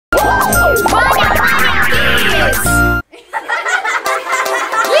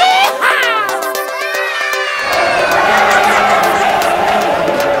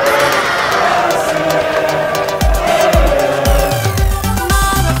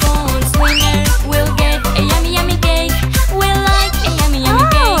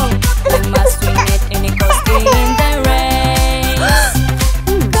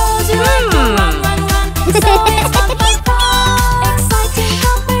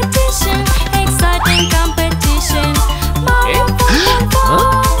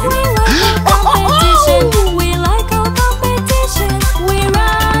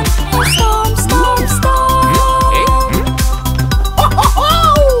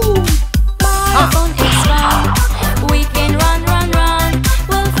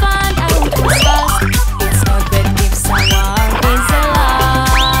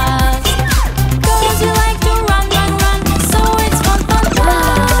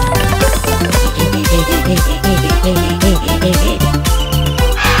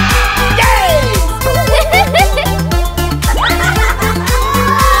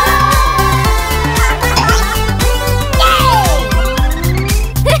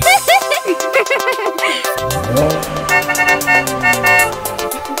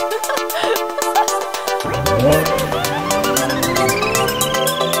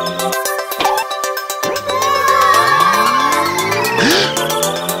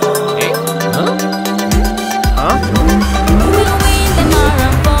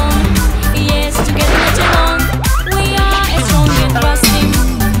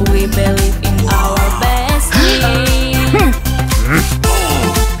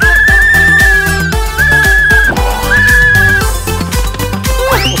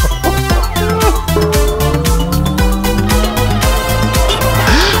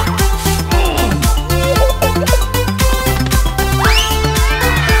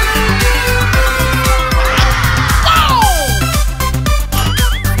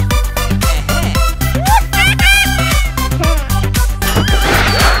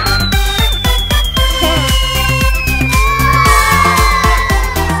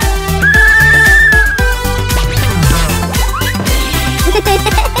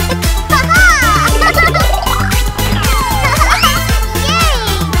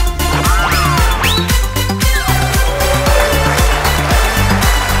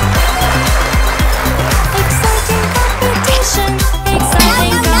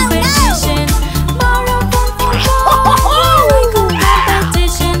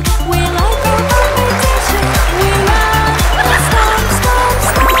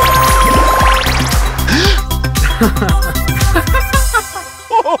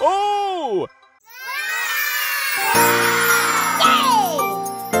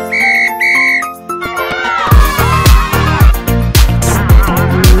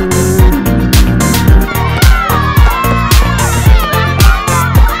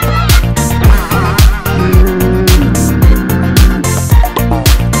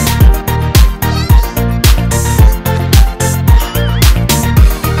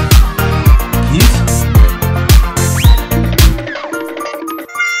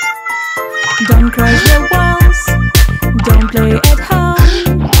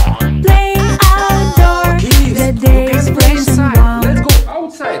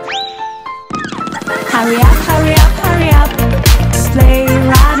Hurry up, hurry up, hurry up. Play,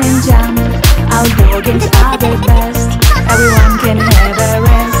 run and jump. Outdoor games are the best. Everyone can have a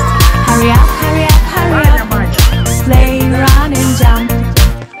rest. Hurry up, hurry up, hurry up. Play, run and jump.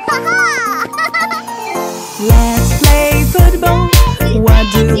 Let's play football. What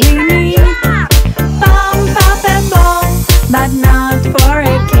do we need? Pump up a ball, but not for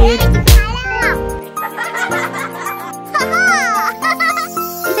a kid.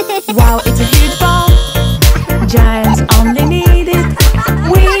 Wow, it's a huge ball. Giants only need it.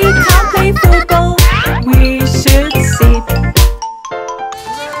 We can't play football. We should sit.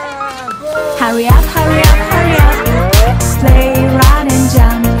 Hurry up, hurry up, hurry up. Play, run and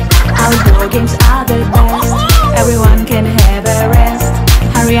jump. Outdoor games are the best. Everyone can have a rest.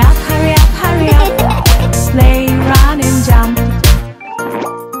 Hurry up, hurry up, hurry up. Play, run and jump.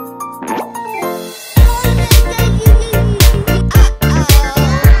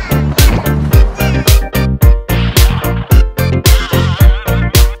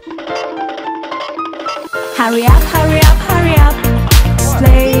 Hurry up, hurry up, hurry up.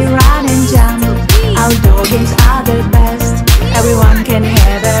 Play, run and jump. Outdoor games are the best. Everyone can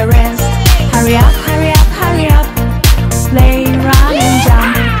have a rest. Hurry up, hurry up, hurry up. Play, run and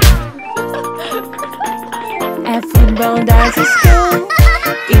jump. A football does is cool.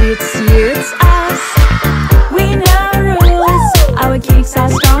 It suits us. We know rules. Our kicks are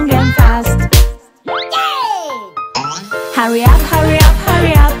strong and fast. Hurry up, hurry up,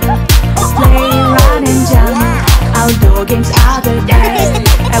 hurry up. Play, run and jump. Outdoor games are the best.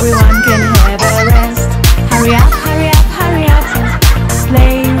 Everyone can have a rest. Hurry up, hurry up, hurry up.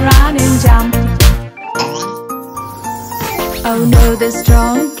 Play, run and jump. Oh no, the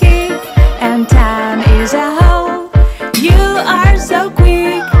strong kick, and time is a hole. You are so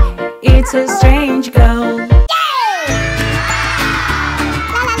quick, it's a strange goal.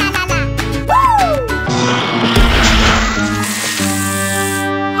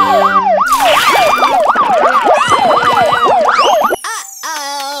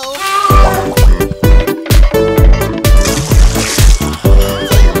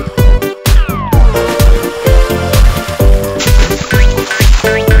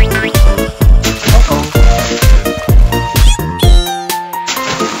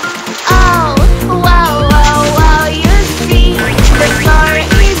 Oh, wow, wow.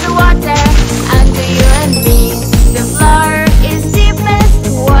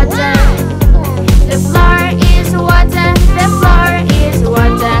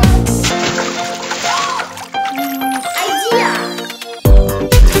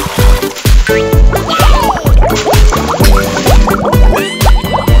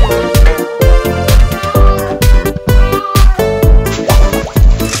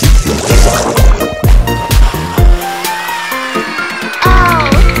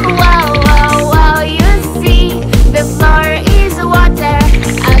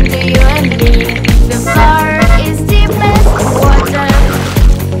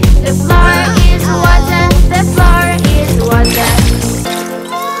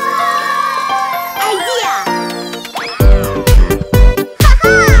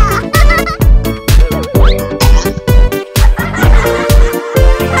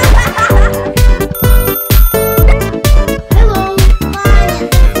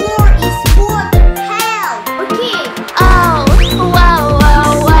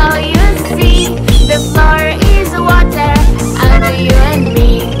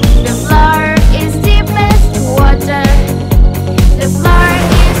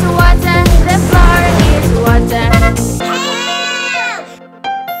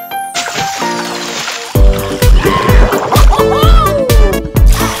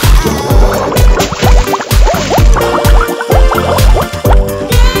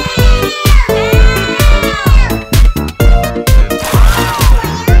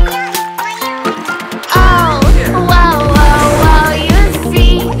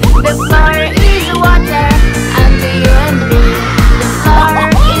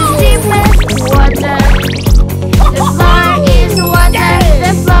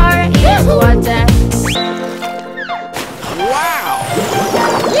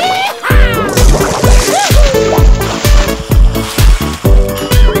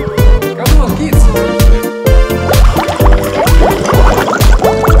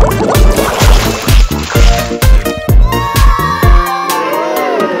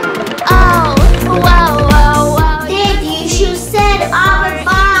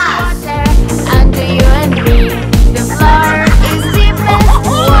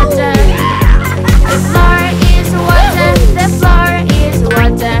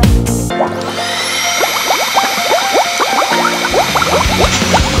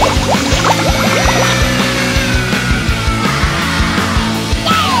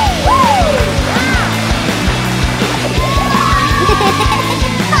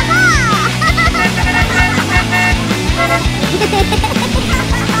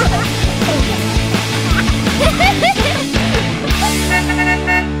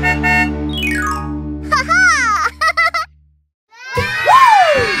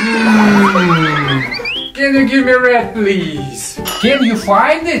 give me red, please. Can you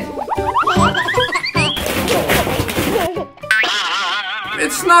find it?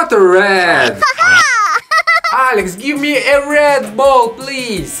 It's not a red. Alex, give me a red ball,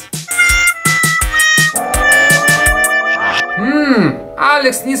 please.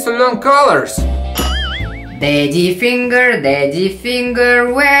 Alex needs to learn colors. Daddy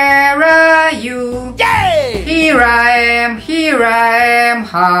finger, where are you? Yay! Here I am,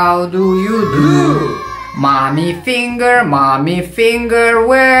 how do you do? Mommy finger,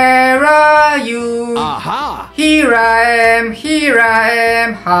 where are you? Aha! Here I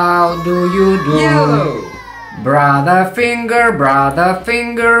am, how do you do? Yellow! Brother finger,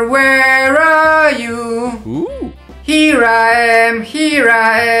 where are you? Ooh. Here I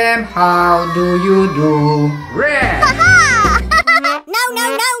am, how do you do? Red! No!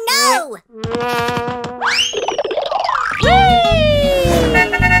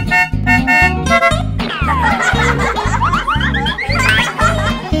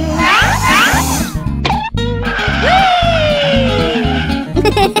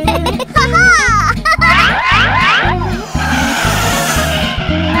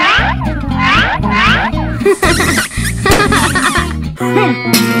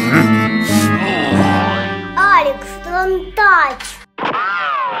 Alex, don't touch.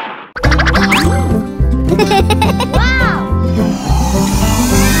 Wow!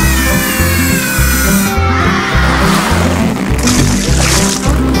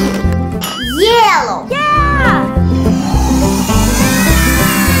 Yellow. Yeah!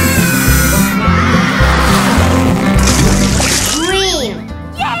 Green.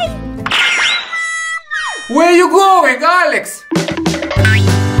 Yay! Where are you going, Alex?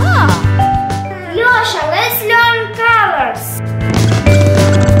 Yosha, let's learn colors.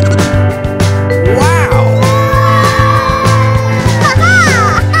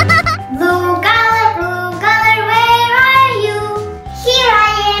 Blue color, where are you? Here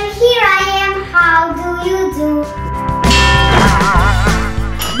I am, how do you do?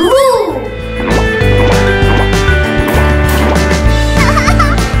 Blue.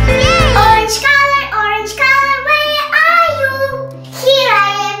 Orange color, where are you? Here I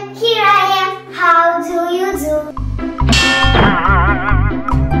am, how do you do?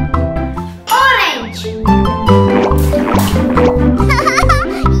 Orange.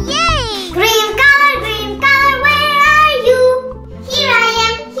 Yay! Green color, where are you? Here I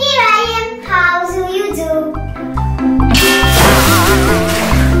am, how do you do?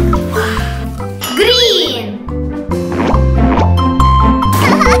 Green.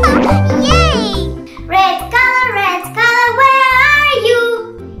 Yay! Red color, where are you?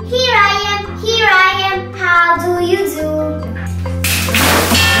 Here I am, how do you do?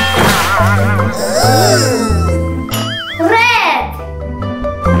 Red.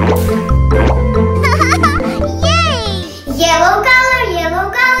 Yay! Yellow color,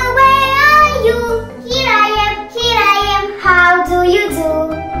 where are you? Here I am, how do you do?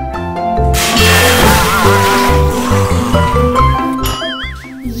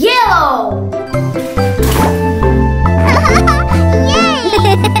 Yellow.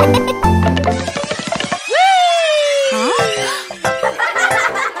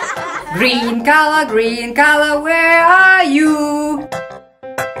 Green color, where are you?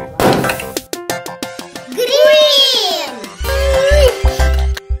 Green.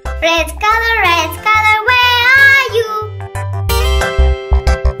 Red color, where are you?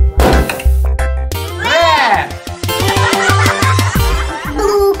 Red!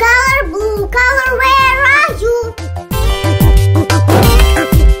 Blue color, where are you?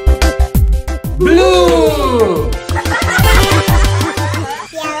 Blue!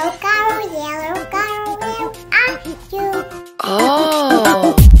 Yellow color, where are you?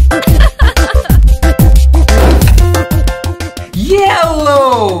 Oh!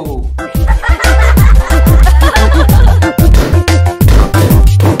 Yellow!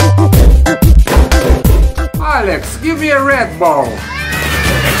 Alex, give me a red ball.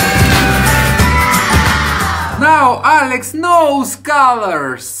 Now Alex knows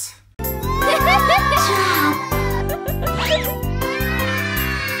colors.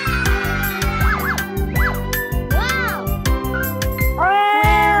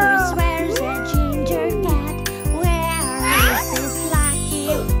 Where's that ginger cat? Where is this lucky?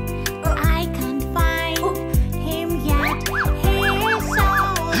 I can't find him yet. He's so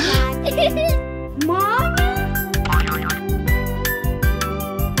lucky. Mania?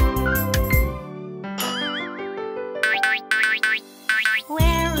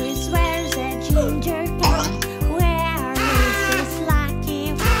 Where's that ginger cat?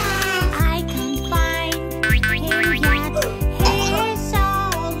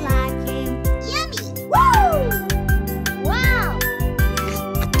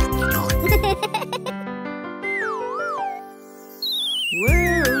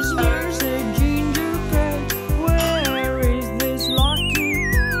 Where's the ginger cat? Where is this lucky?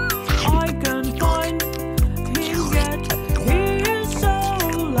 I can't find him yet. He is so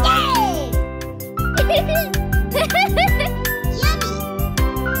lucky.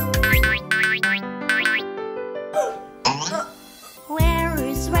 Where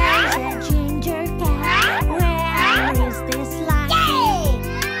is the ginger cat? Where is this lucky?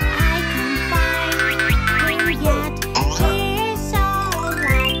 I can't find him yet. He is so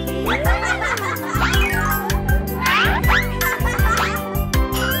lucky.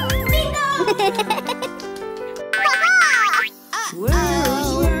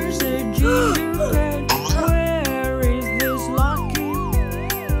 Where's the ginger cat? Where is this lucky?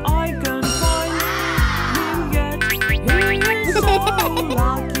 I can't find him yet. He is so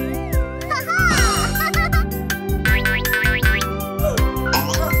lucky.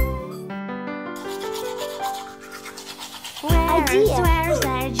 Where's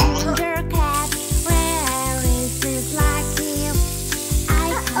the ginger cat? Where is this lucky? I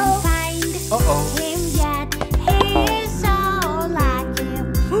can't find him yet. He is so lucky.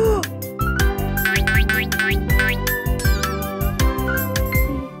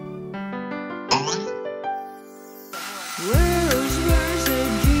 Where's the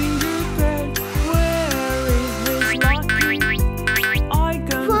ginger cat? Where is this lucky? I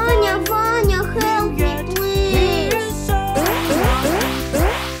can't Vania, Vania, help me, He please. is so lucky.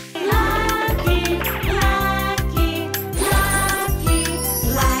 Lucky, lucky, lucky,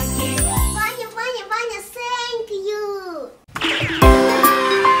 lucky. Vania, Vania, Vania, thank you.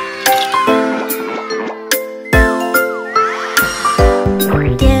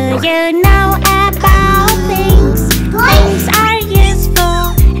 Do you know about things? Things are useful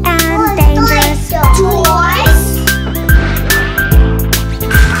and dangerous. Toys?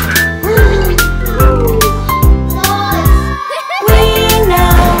 We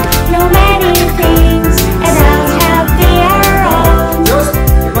know many things. Adults have their own,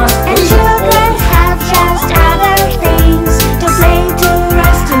 and children have just other things. To play, to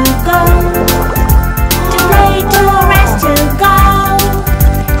rest, to go. To play, to rest, to go.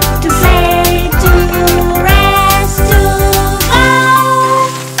 To play, to rest, to go.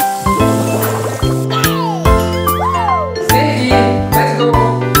 Steady, let's go.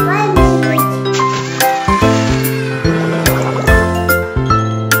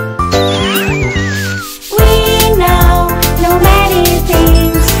 We know many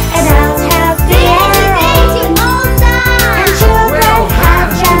things. Adults have their own, and children have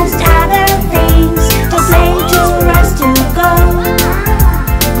just other things. To play, to rest, to go.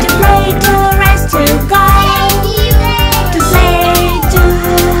 To play, to rest, to go. To play, to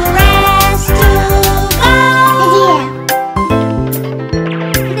rest, to go.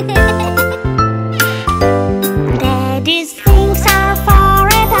 These things are for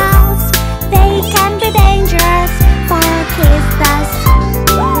adults. They can be dangerous for kids thus.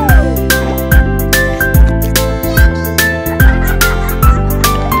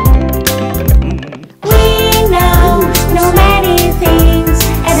 We know many things.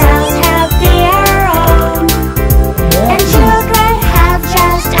 Adults have their own, and children have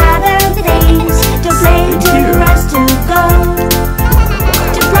just other things. To play, to rest, to go.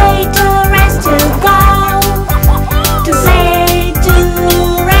 To play, to rest, to go. To play, to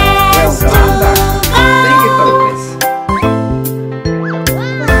rest, to Take it go. out, please.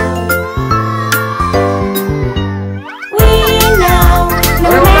 We know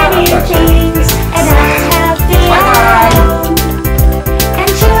many things. Adults have their own, and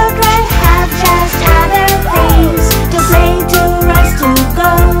children have just other things. To play, to rest, to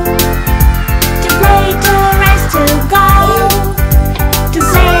go. To play, to rest, to go. To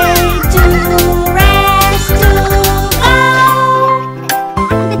play, to rest, to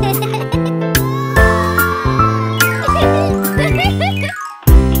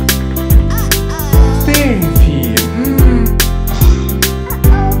Stinky.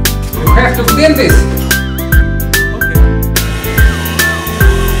 You have to clean this.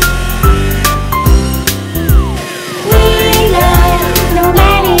 We know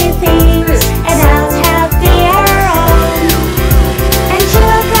many things. Adults have their own, and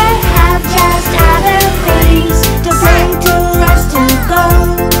children have just other things. To play, to rest, to go.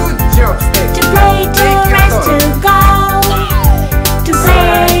 Good job, Steady. To play, to Take your rest, to time. go. To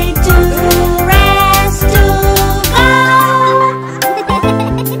play, to rest, to go.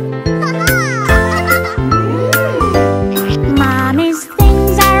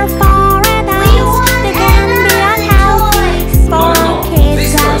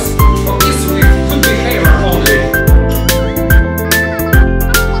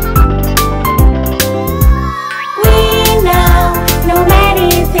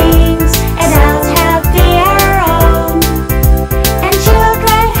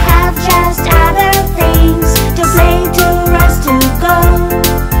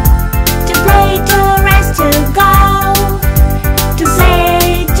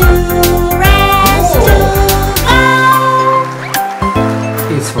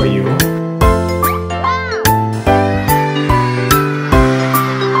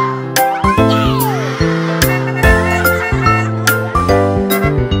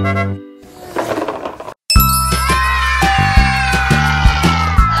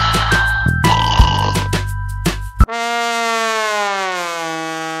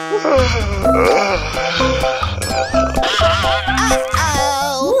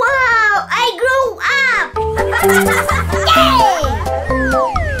 Wow, I grew up! Yay!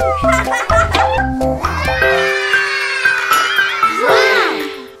 Wow,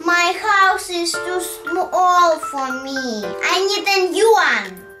 my house is too small for me. I need a new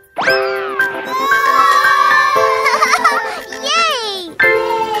one. Yay!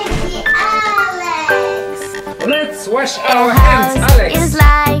 Baby Alex! Let's wash our hands, Alex. It's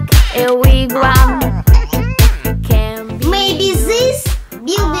like a wigwam. Can be Maybe this will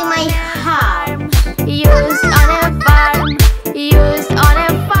be my house. used on a farm. Used on a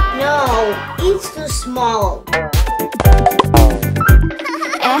farm. No, it's too small.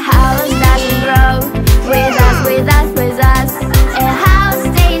 A house doesn't grow with us, with us, with us. A house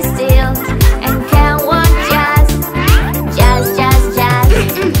stays still and can walk just.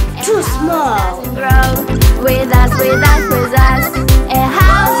 Too small. Doesn't grow with us, with us, with us. A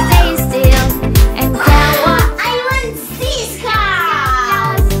house stays still and can walk. I want this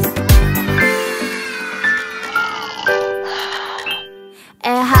house. A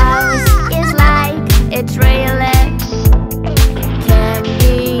house is like a trailer. Can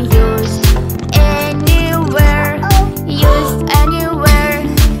be used anywhere. Used anywhere.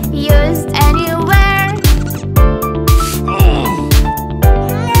 Used anywhere.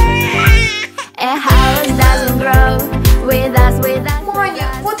 A house doesn't grow with us, with us. Mania,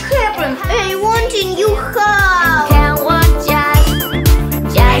 what happened? I want a new house. Can walk just.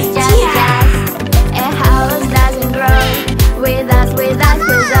 A house doesn't grow with us, with us,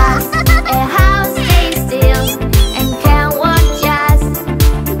 with us. A house stays still and can walk just.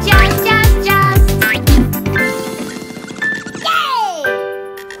 Yay!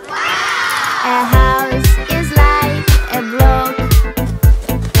 A house is like a block.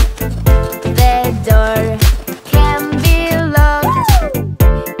 The door can be locked.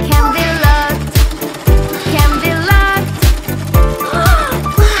 Can be locked. Can be locked.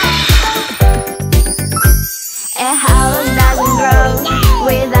 A house doesn't grow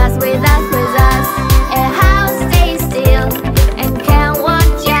with us, with us, with us. A house stays still and can walk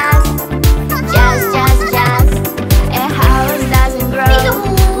just. A house doesn't grow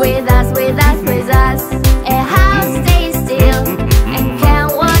with us, with us, with us. A house stays still and can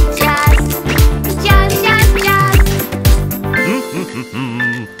walk just.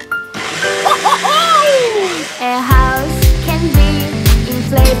 A house can be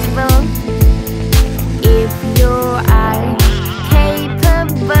inflatable if you are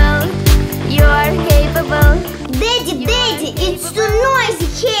capable. You are capable. Daddy, it's too noisy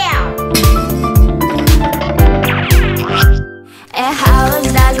here. A house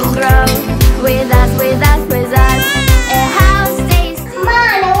doesn't grow with us, with us, with us. A house stays still.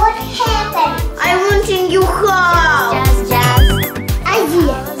 Mom, what happened? I want a new house. A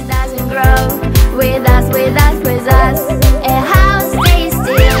Idea. house doesn't grow with us, with us, with us. A house stays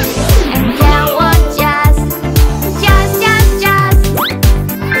still and can walk just.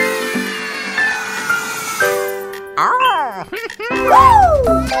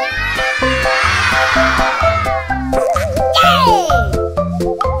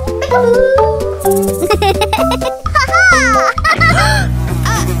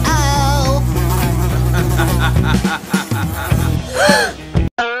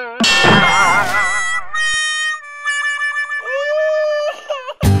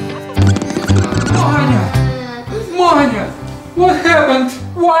 Mania, what happened?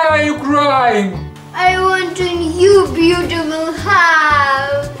 Why are you crying? I want a new beautiful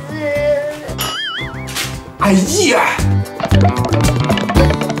house. Idea!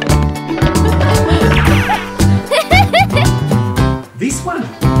 This one?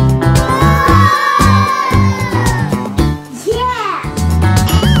 Yeah.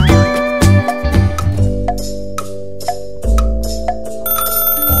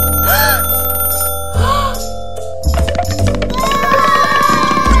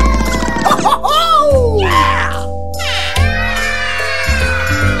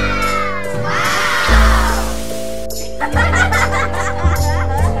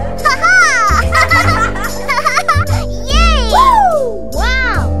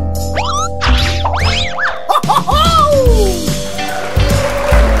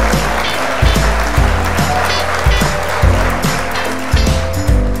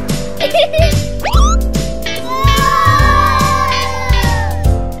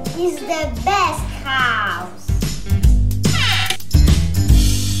 It's the best house.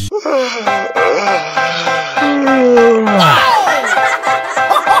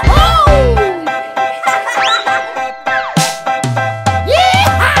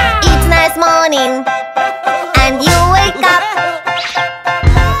 It's nice morning and you wake up.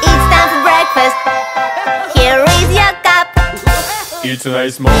 It's a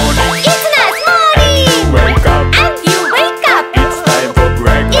nice morning. It's a nice morning. And you wake up. And you wake up. It's time for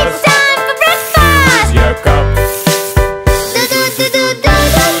breakfast. It's time for breakfast. Here's your cup.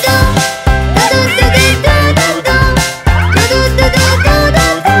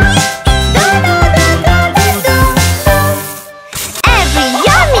 Every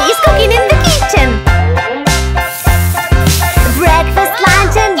yummy is cooking in the kitchen. Breakfast,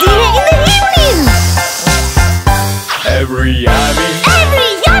 lunch and dinner in the evening. Every yummy Every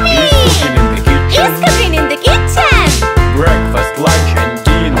yummy is cooking in the is kitchen. cooking in the kitchen. Breakfast, lunch and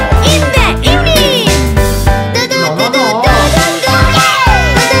dinner. In the evening.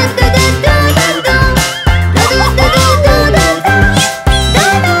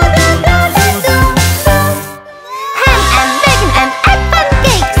 Ham and bacon and egg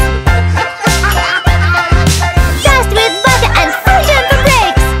pancakes. Toast with butter and fruit for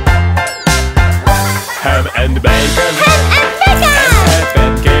breaks. Ham and bacon. Ham and bacon. And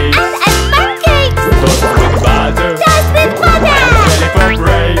pancakes. And pancakes. Toast with butter. Toast with butter. Jelly for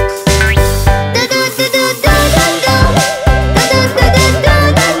breaks.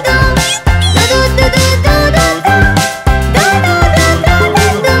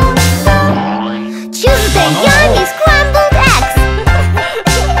 Tuesday yummy scrambled eggs.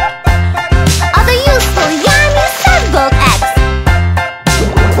 Other useful yummy scrambled eggs.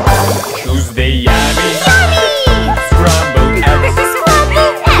 Tuesday yummy. Yummy. Scrambled eggs.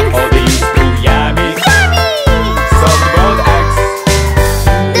 Scrambled eggs. All the useful yummy. Soft-boiled eggs.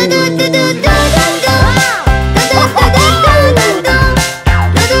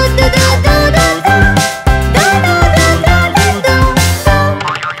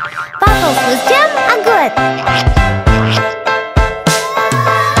 Waffles with jam are good.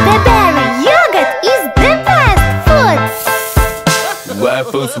 The berry yogurt is the best food.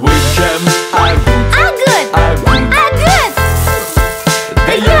 Waffles with jam are good. Are good. Are good. Are good.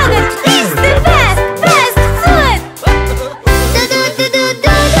 The yogurt is the best food.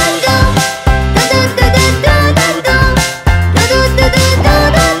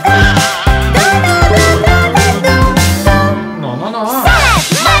 No, no, no. Salad,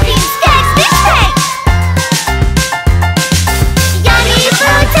 muffins, cakes, beefsteaks. Yummy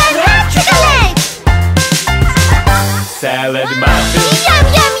fruit and hot chocolate. Salad muffins. Yum,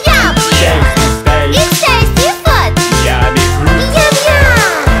 yum, yum. Tasty steak. It's tasty food. Yummy fruit. Yum, yum.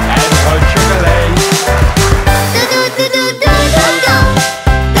 And hot chocolate.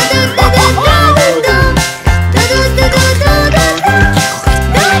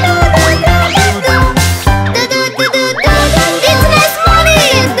 It's nice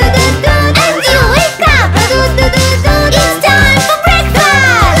morning. And you wake up. It's time for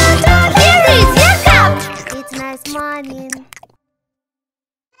breakfast. Here is your cup. It's nice morning.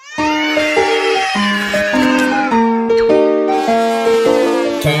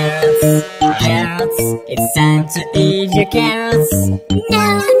 Carrots, it's time to eat your carrots.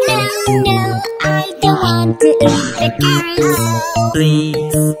 No, I don't want to eat the carrots.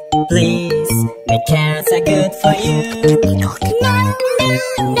 Please, the carrots are good for you. No,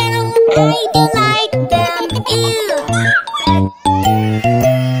 I don't like them. Ew.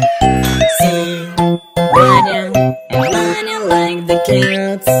 See, Vania and Mania like the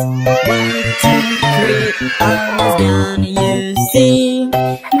carrots. 1, 2, 3, almost done, you see.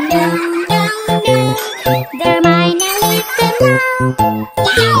 No, they're mine. I like them now.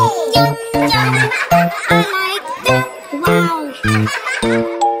 Yum, I like them. Wow.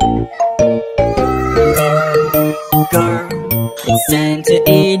 Corn, it's time to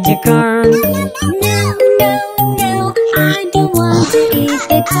eat your corn. No, I don't want to eat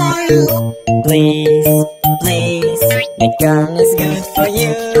the corn. Please, the corn is good for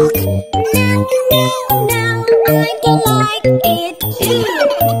you. No, I don't like it. Ew.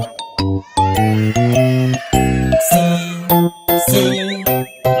 See,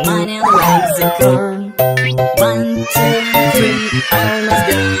 Mania likes the corn. 1, 2, 3, almost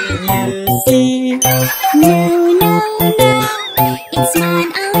done, you see. No, it's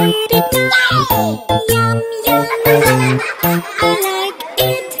mine. I'll eat it now. Yum, I like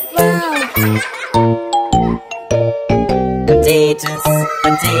it. Wow. Potatoes,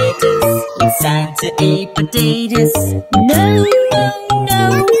 it's time to eat potatoes. No,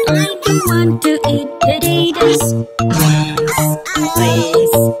 I don't want to eat potatoes.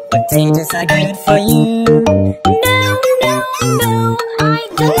 Please, potatoes are good for you. No, I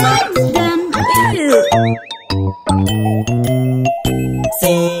don't like them. Ew.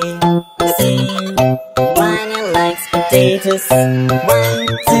 See, Vania likes potatoes. 1,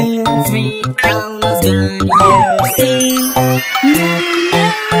 2, 3, almost done, you see. No,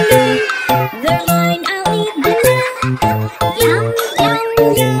 they're mine. I'll eat them now. Yum,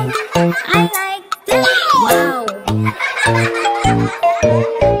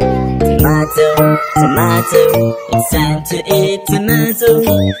 want to eat tomato.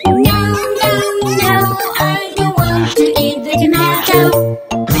 No, no, no, I don't want to eat the tomato.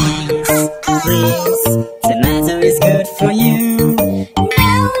 Please, tomato is good for you.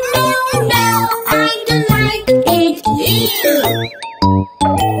 No, no, no, I don't like it. Ew.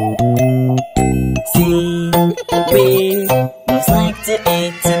 See, we most like to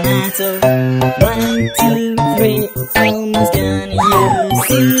eat tomato. 1, 2, 3, almost done. You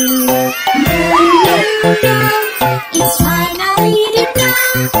see. It's fine, I'll eat it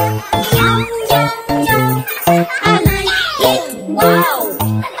now. Yum, yum, yum. I like it. Wow.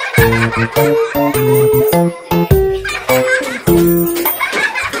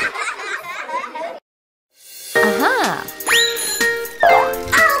 Aha!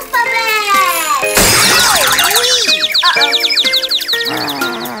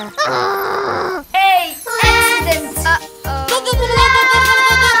 Hey, accident.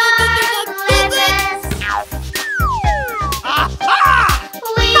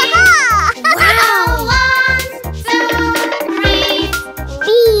 Wow. 1, 2, 3. B.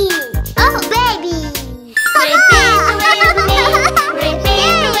 Oh, baby. Repeat with me.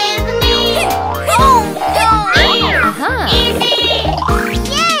 Repeat with me. Oh, no. Aha! Easy.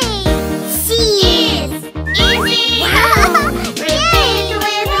 Yay. C. Easy. Wow. Repeat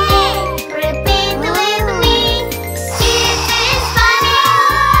with me. Repeat with me. It is funny.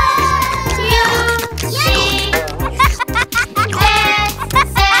 You see.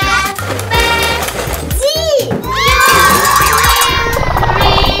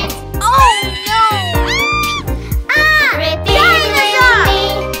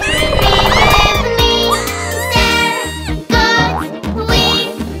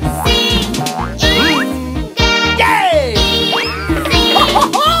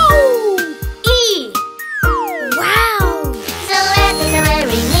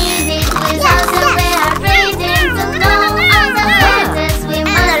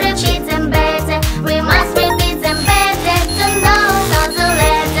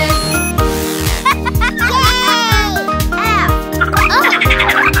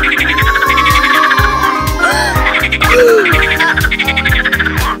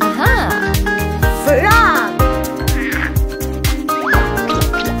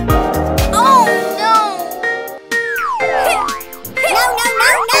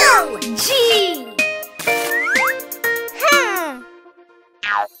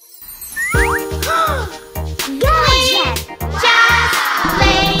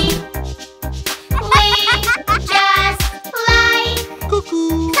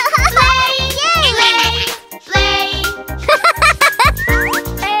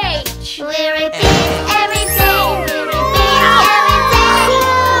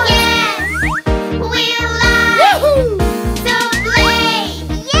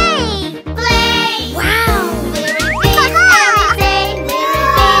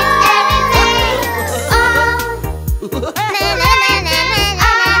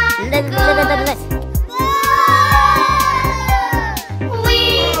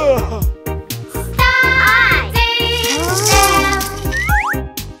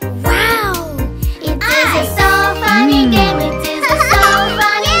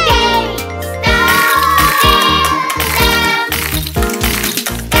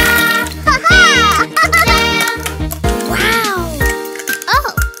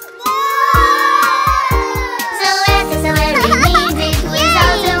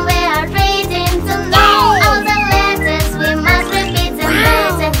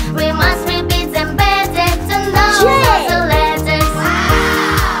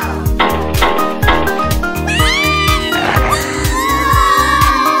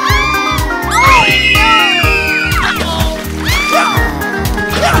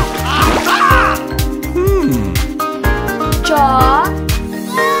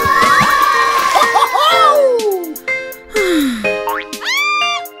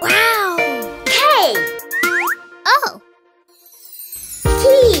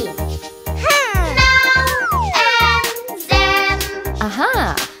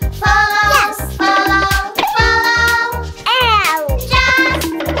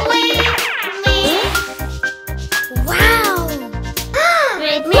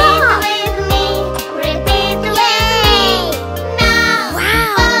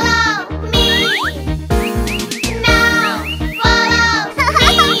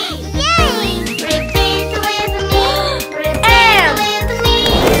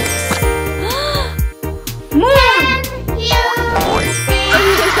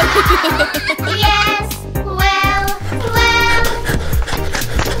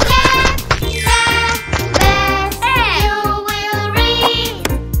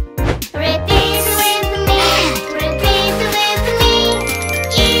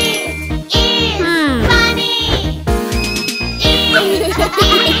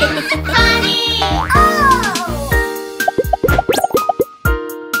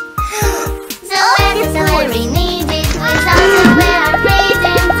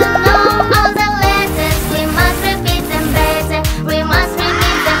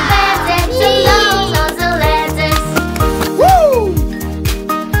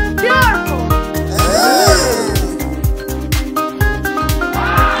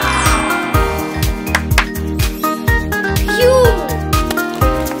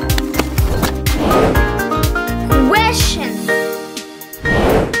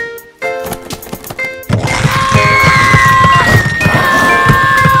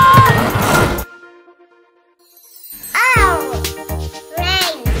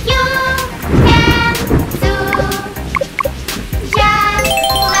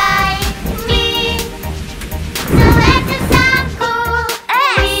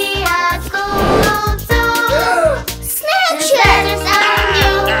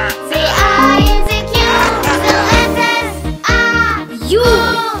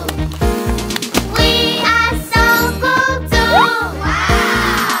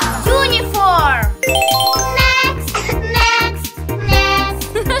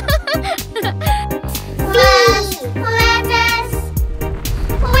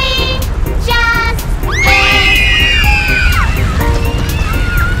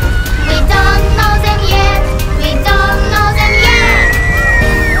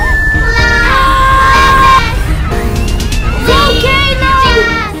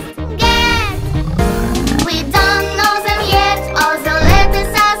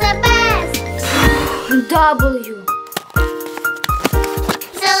 W.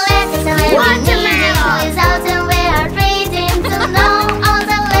 So letters are watermelon. Without them we are reading. To know all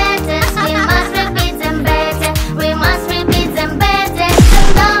the letters, we must repeat them better. We must repeat them better. To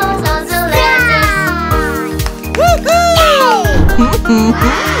know all the letters.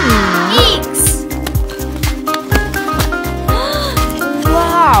 X.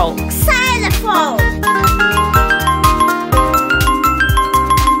 Wow! Xylophone.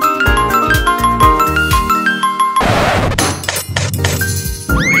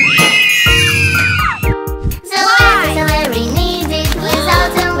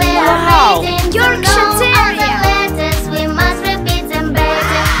 Wow!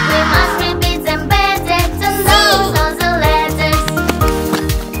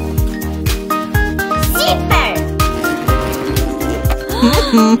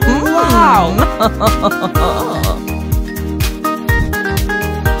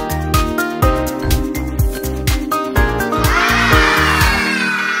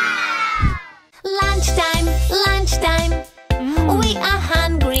 Lunchtime, lunchtime. We are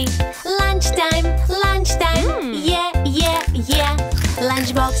hungry. Lunchtime, lunchtime. Yeah, yeah, yeah.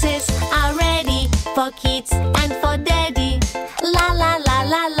 Lunch boxes are ready for kids and for daddy. La la la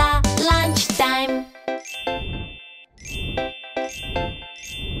la la. Lunchtime.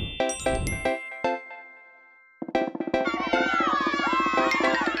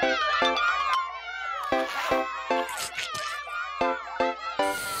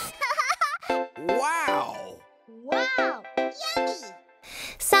 Wow! Wow, yummy!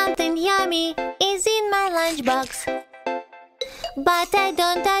 Something yummy is in my lunchbox, but I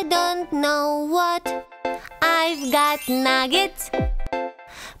don't know what. I've got nuggets,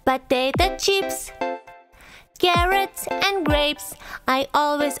 potato chips, carrots and grapes. I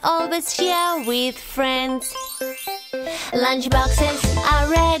always share with friends. Lunchboxes are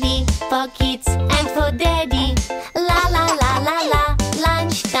ready for kids and for daddy. La la la la la.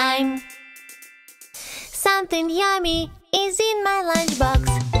 Lunchtime. Something yummy is in my lunchbox,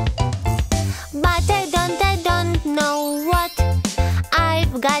 but I don't know what.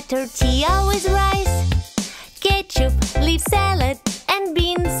 I've got tortilla with rice, ketchup, leaf salad and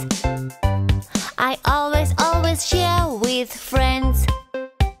beans. I always share with friends.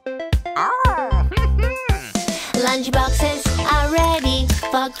 Lunchboxes are ready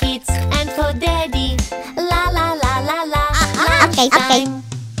for kids and for daddy. La la la la la. Lunchtime.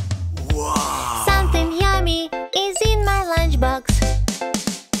 Something yummy is in my lunchbox,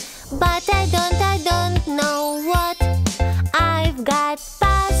 but I don't know what. I've got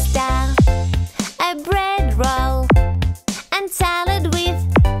pasta, a bread roll, and salad with.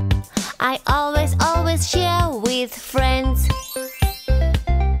 I always share with friends.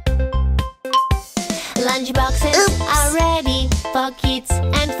 Lunchboxes are ready for kids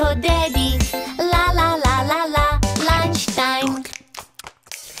and for daddy. La la la la la. Lunchtime.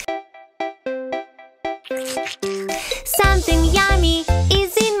 Something yummy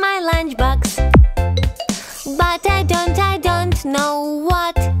is in my lunchbox, but I don't know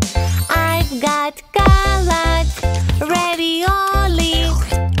what. I've got salad, ravioli,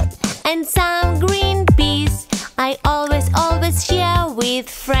 and some green peas. I always share with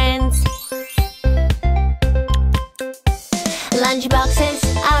friends. Lunchboxes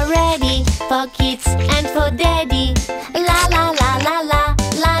are ready for kids and for daddy. La la la la la.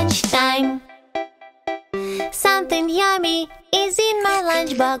 Lunchtime. Something yummy is in my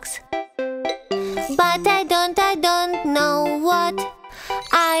lunchbox, but I don't know what.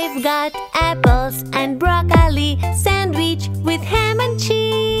 I've got apples and broccoli sandwich with ham and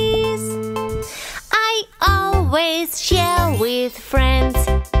cheese. I always share with friends.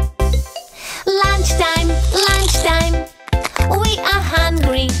 Lunchtime, lunchtime. We are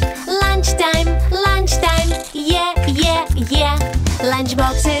hungry. Lunchtime, lunchtime. Yeah, yeah, yeah.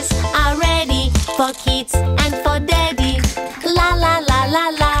 Lunchboxes are ready for kids and for daddy. La la la la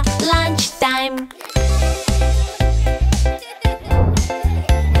la. Lunchtime.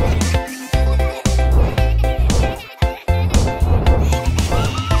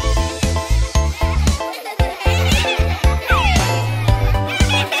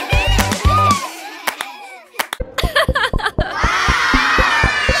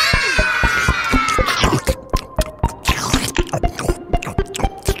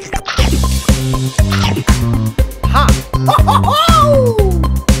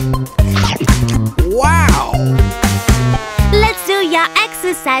 Wow! Let's do your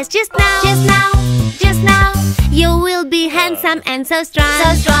exercise just now. Just now, just now. You will be handsome and so strong.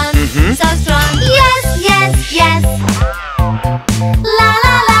 So strong, so strong. Yes, yes, yes. La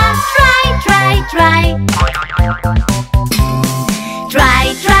la la. Try, try, try.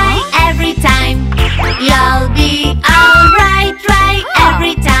 Try, try every time. Your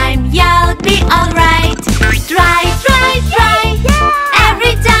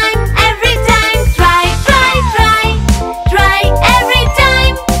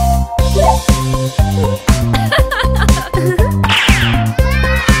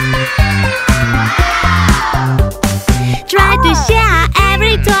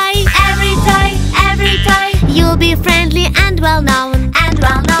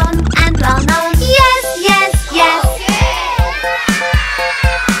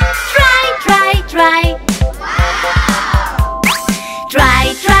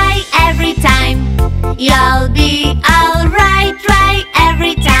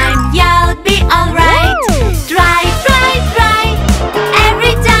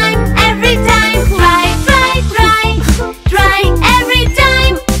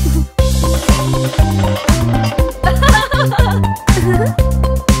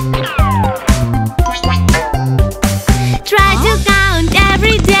Try to count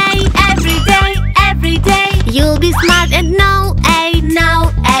every day, every day, every day. You'll be smart and know 8,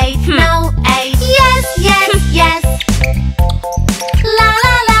 no 8, no 8. Yes, yes, yes. La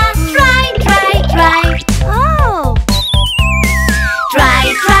la la. Try, try, try. Oh.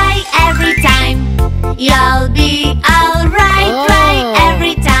 Try, try every time. You'll be alright. Try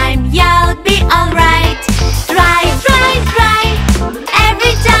every time. You'll be alright. Try, try, try.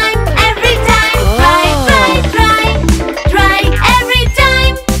 Every time, every time. Try, try, try. Try every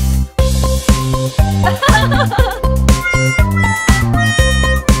time.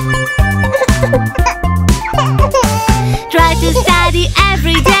 Try to study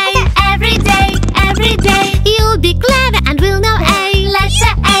every day, every day, every day. You'll be clever and will know A.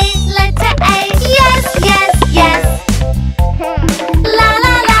 Letter A, letter A. Yes, yes, yes. La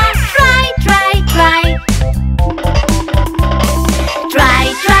la la. Try, try, try. Try,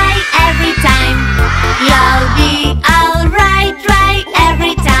 try every time. You'll be alright. Try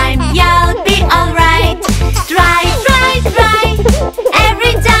every time. You'll be alright. Try, try, try.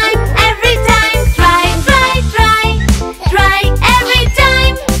 Every time, every time. Try, try, try. Try every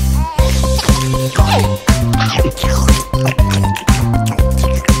time.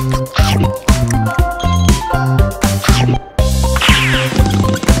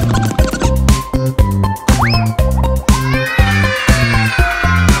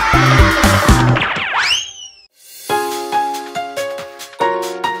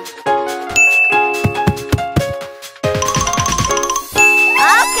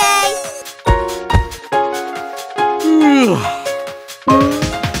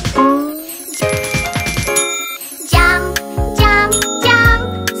 Jump, jump, jump,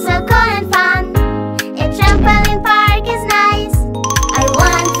 so cool and fun. A trampoline park is nice. I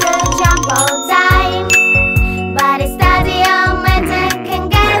want to jump all time, but a stadium can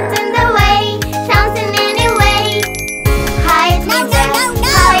get in the way. Something anyway. Hide me there,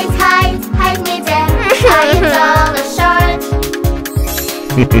 hide, hide, hide me there. Are you tall or short?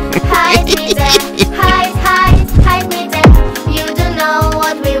 Hide me there, hide, hide, hide me there. You don't know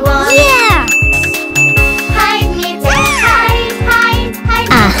what we want. Yeah. Hide me there, hide, hide, hide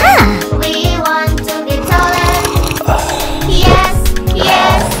me there. We want to be taller. Yes,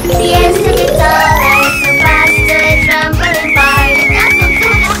 yes, yes, to be taller. So fast to a trampoline park.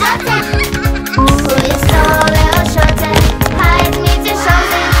 Who is taller or shorter? Hide me to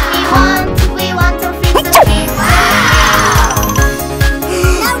shorter. We want to fit the feet.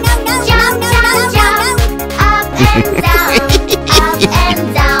 Jump, jump, jump, up and down, up and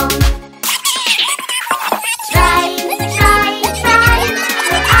down. Try, try, try,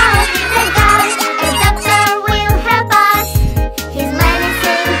 without the gun. A doctor will help us. His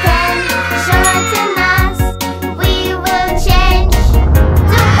medicine can shorten us. We will change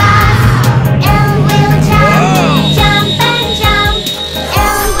to bus, and we'll jump, jump and jump,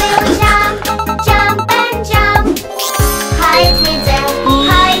 and we'll jump, jump and jump. Hide me there,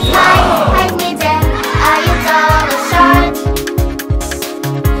 hide, hide, hide me there. Are you tall or short?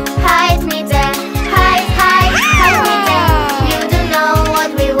 Hide me there, hide, hide, hide me there. You don't know what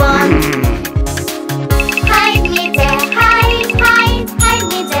we want. Hide me there, hide, hide, hide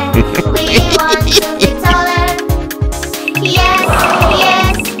me there. We want to be taller. Yes,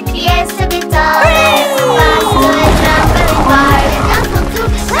 yes, yes, to be taller. Fast to a trampoline park.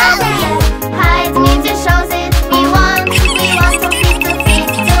 Hide me to show it. We want to fit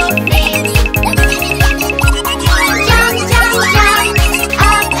to fit. Jump, jump, jump,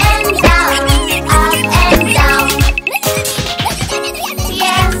 up and down, up and down.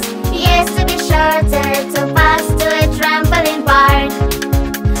 Yes, yes, to be shorter, to pass to a trampoline park.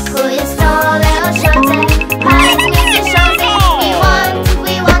 Who is taller or shorter? Hide me to show it.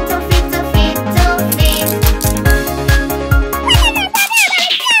 We want to fit to fit.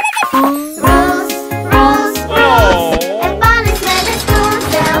 Rules, rules, rules. A punishment at school,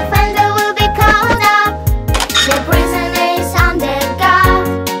 the offender will be called up. The prisoner is under guard.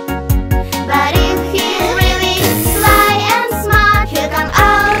 But if he's really sly and smart, he'll come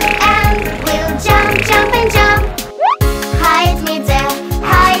out and we'll jump, jump and jump. Hide me there,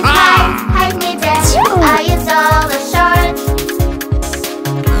 hide, hide, hide me there. Are you tall or short?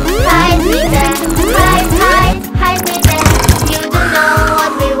 Hide me there, hide, hide, hide me there. You don't know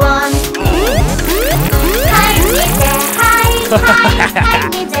what we want. Hide me there, hide, hide, hide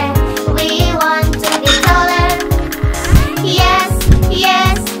me there. We want to be taller. Yes,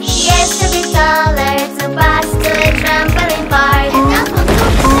 yes, yes, to be taller, to pass to a trampoline park.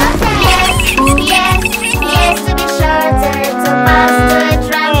 Yes, yes, yes, to be shorter, to pass to a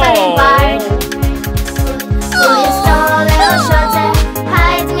trampoline park. Who is taller or shorter?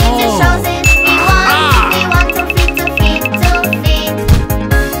 Hide me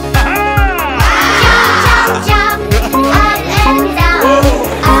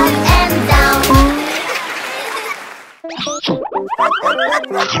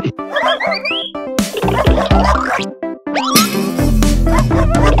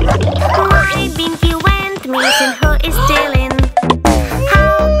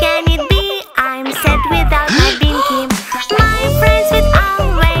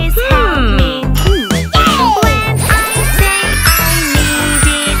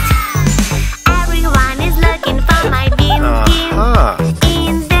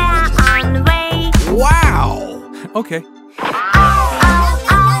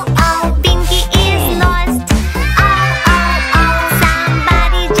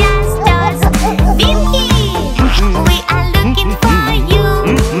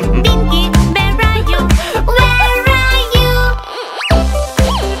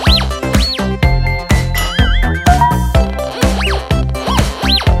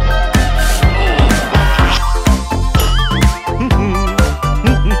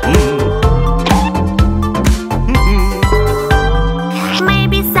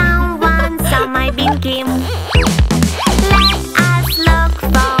my Bean Kim. Let us look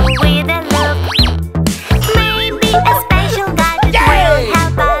for with a look. Maybe a special gadget will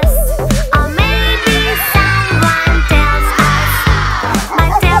help us, or maybe someone tells us.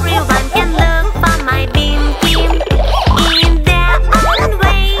 But everyone can look for my Bean Kim in their own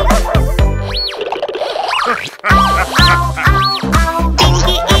way. Oh, oh, oh, oh,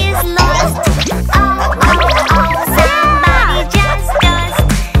 Binky is lost. Oh, oh, oh, somebody just lost.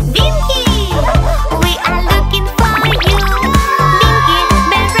 Binky, we are looking for you. Binky,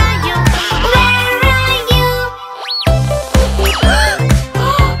 where are you? Where are you?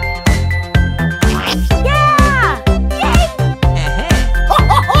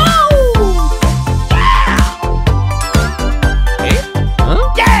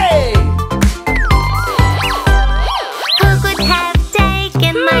 Who could have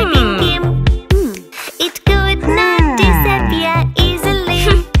taken my Bean Kim? It could not disappear easily.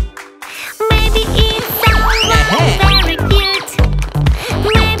 Maybe it's someone very cute.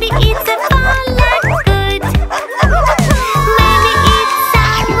 Maybe it's a fun like good. Maybe it's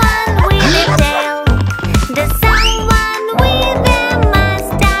someone with a tail. The someone with a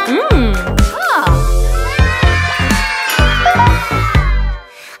mustache. Oh,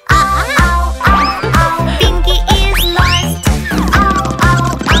 oh, oh, oh, Binky is lost. Oh, oh,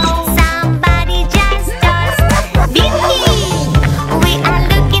 oh, somebody just lost. Binky, we are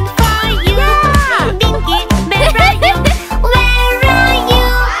looking for you. Binky, where are you? Where are you?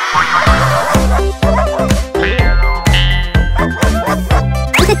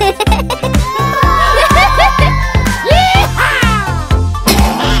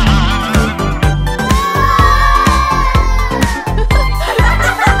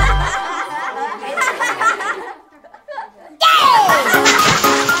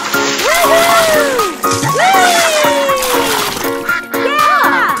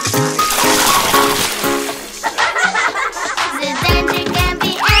 The danger can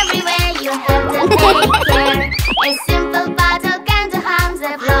be everywhere, you have to take care. A simple bottle can do harm,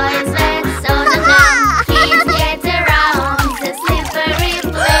 the floor is wet, so the kids get around the slippery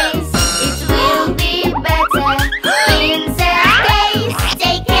place. It will be better in that case.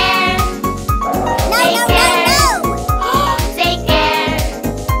 Take care. Take care. Take care.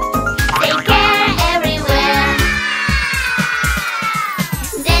 Take care everywhere.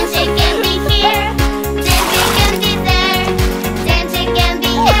 Danger can be here. Danger can be there. Danger can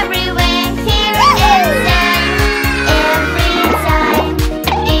be everywhere, here and there. Every time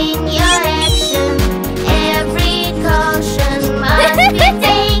in your action, every caution must be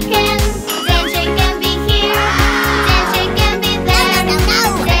taken. Danger can be here. Danger can be there.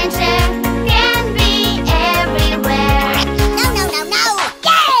 Danger can be everywhere.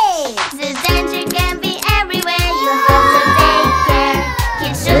 The danger can be everywhere, you have to take care.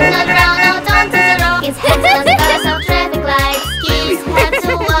 Kids should not run out onto the road. Kids have to not pass of traffic lights. Kids have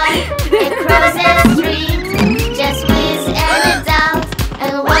to walk across the street. Just please an adult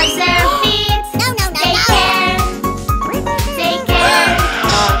and watch their feet. Take care. Take care.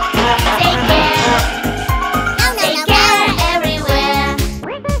 Take care. Take care everywhere.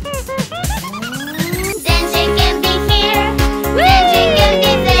 Danger can be here. Danger can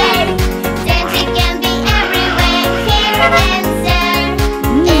be there. Danger can be everywhere, here and there.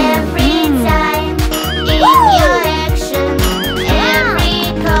 Every time in your action, every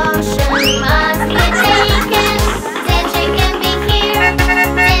caution must be taken. Danger can be here.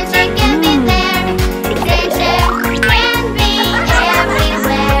 Danger can be there. Danger can be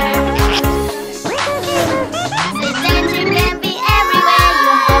everywhere. The danger can be everywhere,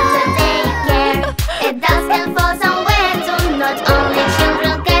 you have to take care. Adults can fall somewhere too, not only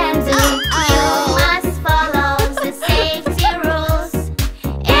children can do. You must follow the safety rules.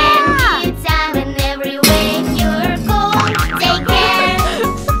 Anytime and everywhere you're cool. Take care.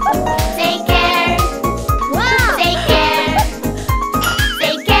 Take care. Take care.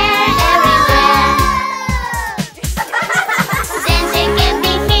 Take care everywhere. Danger can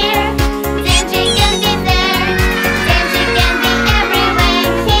be here. Danger can be there. Danger can be everywhere,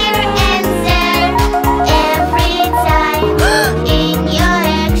 here and there. Every time in your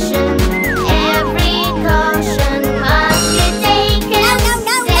action, every caution must be taken.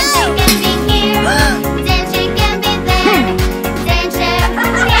 Danger can be here. Danger can be there. Danger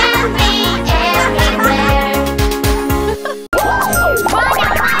can be everywhere.